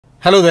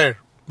Hello there.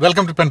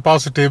 Welcome to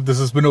Penpositive. This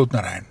is Vinod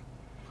Narayan.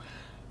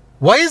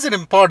 Why is it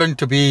important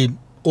to be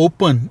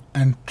open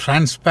and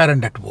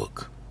transparent at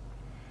work?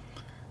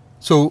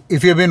 So,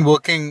 if you've been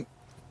working,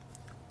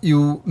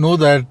 you know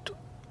that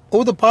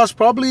over the past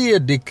probably a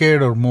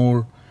decade or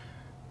more,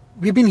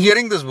 we've been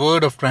hearing this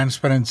word of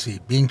transparency,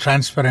 being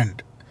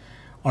transparent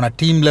on a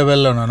team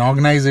level, on an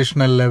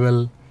organizational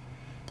level.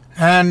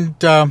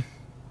 And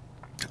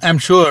I'm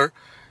sure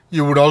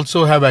you would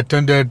also have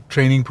attended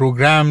training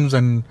programs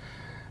and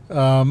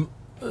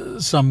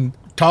some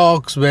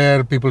talks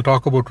where people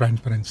talk about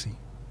transparency.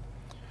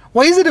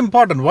 Why is it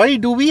important? Why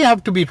do we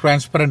have to be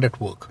transparent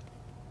at work?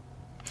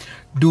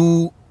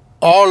 Are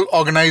all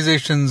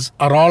organizations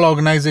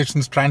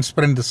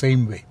transparent the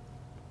same way?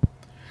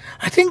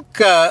 I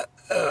think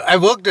I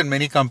worked in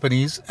many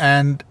companies,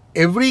 and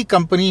every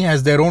company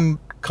has their own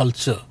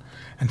culture.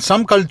 And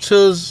some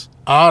cultures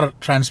are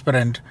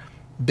transparent.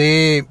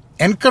 They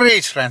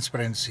encourage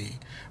transparency,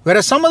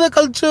 whereas some other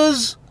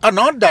cultures are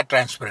not that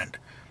transparent.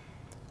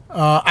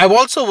 I've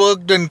also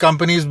worked in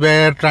companies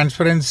where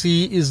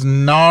transparency is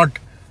not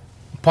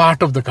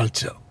part of the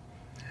culture.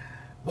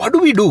 What do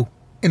we do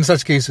in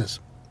such cases?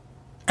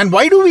 And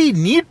why do we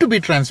need to be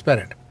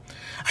transparent?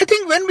 I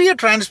think when we are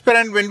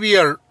transparent, when we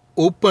are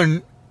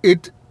open,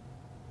 it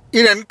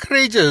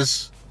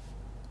encourages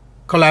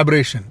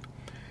collaboration.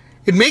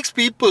 It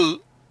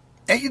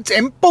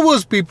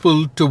empowers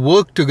people to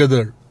work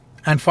together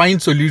and find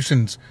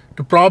solutions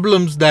to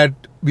problems that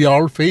we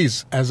all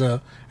face as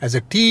a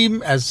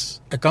team,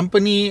 as a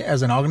company,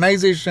 as an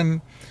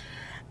organization.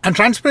 And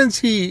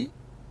transparency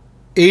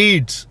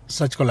aids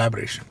such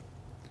collaboration.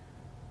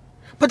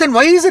 But then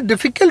why is it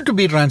difficult to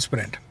be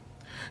transparent?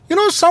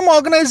 Some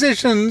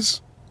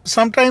organizations,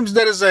 sometimes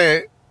there is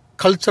a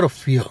culture of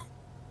fear.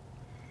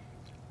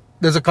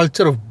 There's a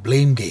culture of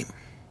blame game.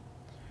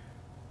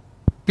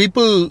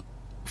 People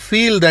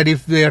feel that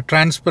if they are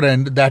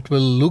transparent, that will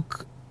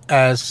look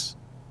as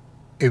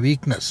a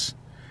weakness,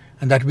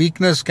 and that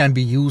weakness can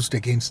be used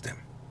against them.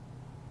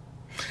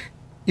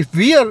 If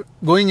we are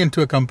going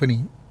into a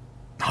company,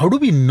 how do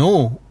we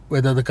know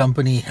whether the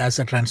company has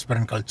a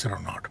transparent culture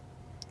or not?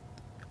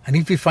 And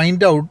if we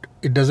find out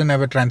it doesn't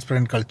have a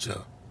transparent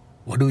culture,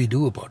 what do we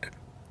do about it?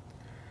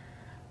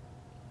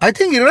 I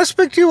think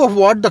irrespective of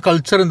what the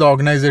culture in the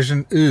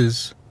organization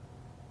is,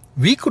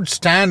 we could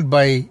stand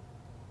by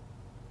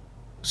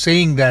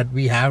saying that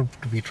we have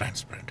to be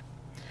transparent.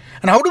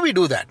 And how do we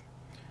do that?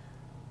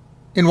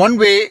 In one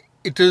way,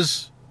 it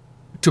is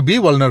to be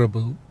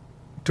vulnerable,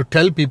 to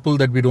tell people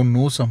that we don't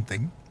know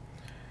something.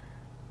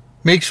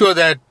 Make sure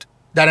that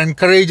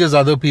encourages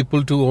other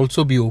people to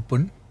also be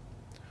open.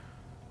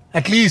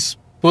 At least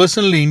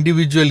personally,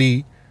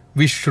 individually,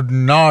 we should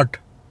not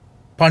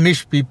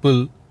punish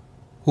people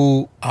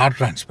who are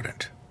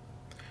transparent.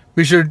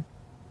 We should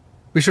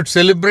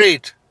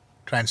celebrate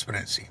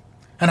transparency.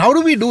 And how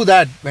do we do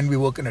that when we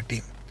work in a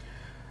team?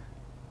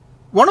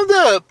 One of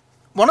the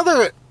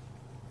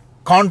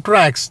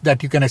contracts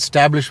that you can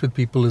establish with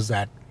people is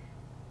that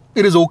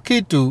it is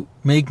okay to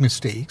make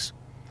mistakes,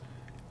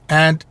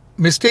 and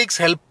mistakes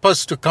help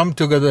us to come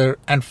together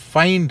and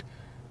find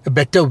a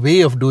better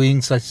way of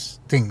doing such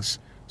things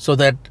so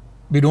that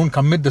we don't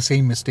commit the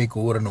same mistake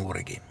over and over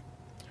again.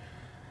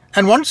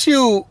 And once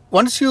you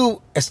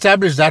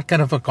establish that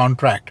kind of a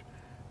contract,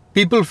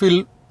 people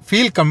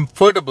feel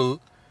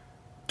comfortable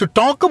to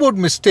talk about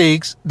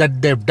mistakes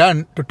that they've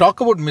done, to talk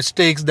about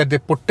mistakes that they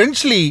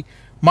potentially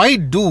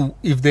might do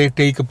if they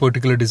take a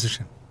particular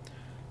decision.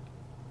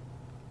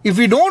 If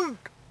we don't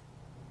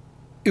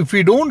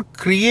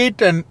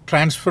create a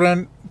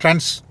transparent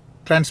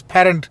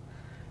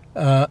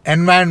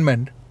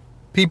environment,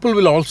 people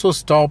will also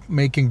stop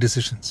making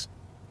decisions.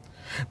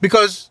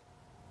 Because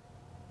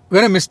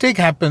when a mistake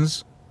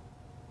happens,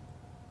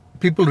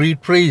 people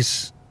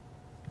trace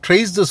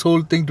this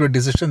whole thing to a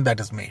decision that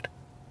is made.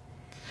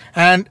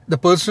 And the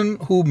person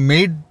who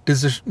made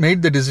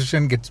the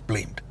decision gets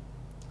blamed.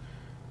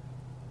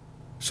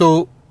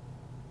 So,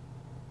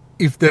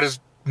 if there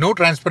is no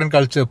transparent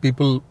culture,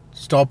 people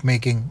stop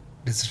making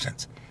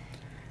decisions.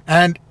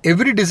 And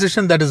every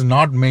decision that is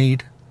not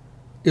made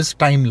is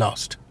time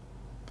lost.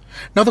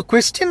 Now, the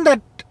question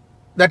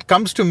that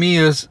comes to me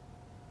is,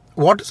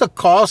 what is the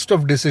cost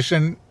of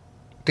decision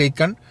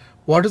taken?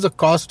 What is the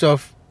cost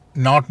of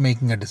not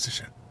making a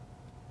decision?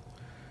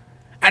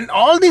 And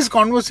all these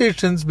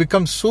conversations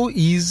become so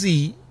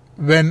easy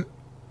when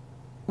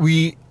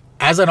we,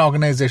 as an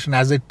organization,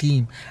 as a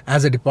team,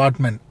 as a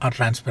department, are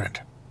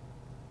transparent.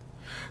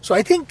 So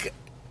I think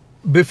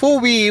before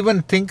we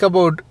even think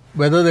about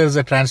whether there is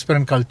a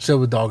transparent culture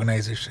with the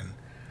organization,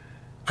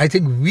 I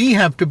think we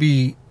have to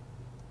be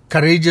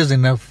courageous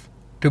enough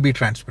to be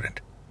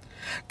transparent.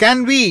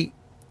 Can we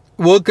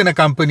work in a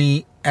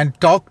company and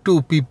talk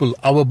to people,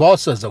 our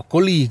bosses, our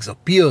colleagues, our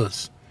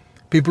peers,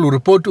 people who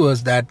report to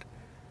us, that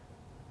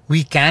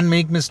we can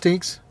make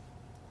mistakes,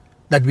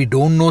 that we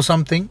don't know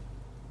something,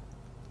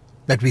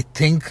 that we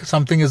think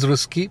something is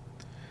risky?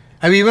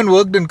 I've even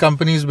worked in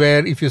companies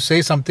where if you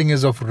say something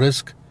is of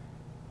risk,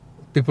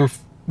 people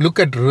look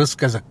at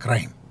risk as a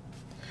crime.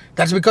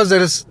 That's because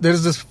there is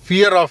this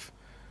fear of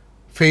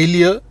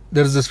failure.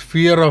 There is this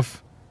fear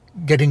of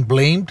getting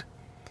blamed.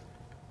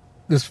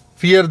 This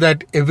fear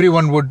that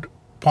everyone would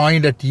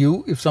point at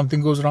you if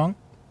something goes wrong.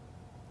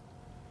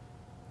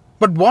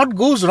 But what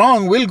goes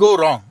wrong will go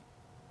wrong.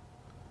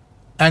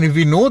 And if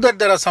we know that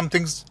there are some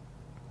things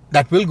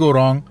that will go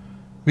wrong,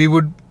 we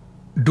would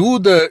do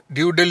the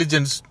due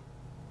diligence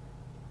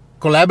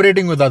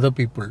collaborating with other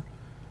people.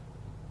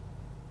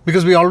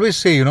 Because we always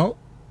say,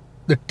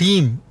 the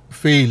team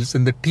fails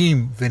and the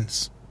team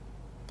wins.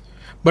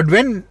 But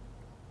when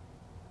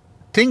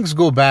things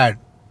go bad,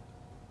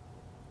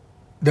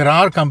 there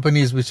are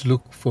companies which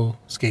look for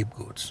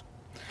scapegoats.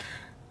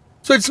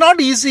 So it's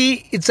not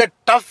easy. It's a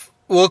tough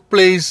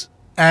workplace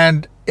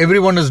and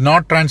everyone is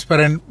not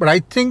transparent. But I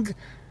think,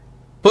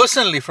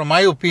 personally, from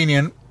my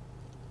opinion,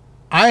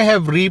 I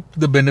have reaped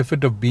the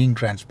benefit of being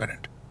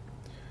transparent,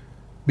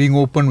 being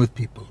open with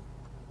people,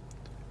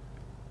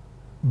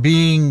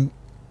 being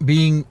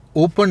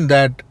open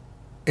that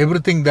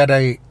everything that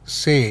I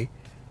say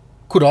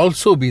could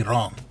also be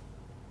wrong,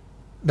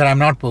 that I'm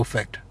not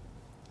perfect.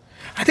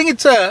 I think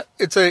it's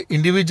a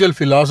individual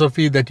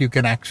philosophy that you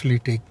can actually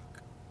take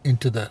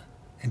into the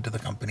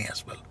company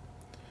as well.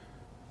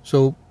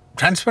 So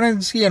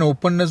transparency and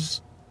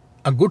openness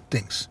are good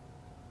things.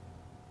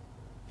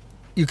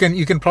 You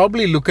can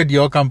probably look at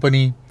your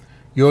company,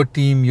 your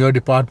team, your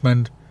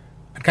department,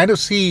 and kind of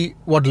see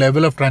what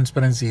level of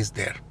transparency is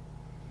there.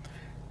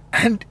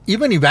 And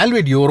even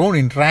evaluate your own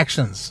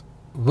interactions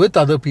with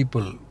other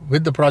people,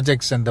 with the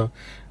projects and the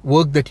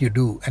work that you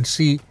do, and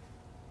see,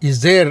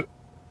 is there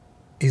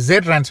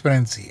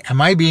transparency?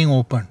 Am I being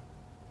open?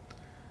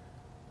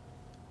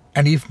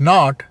 And if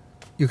not,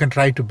 you can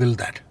try to build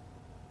that.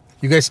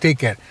 You guys take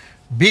care.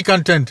 Be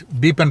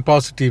content, be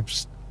Penpositive,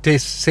 stay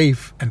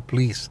safe, and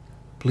please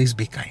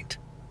be kind.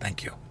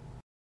 Thank you.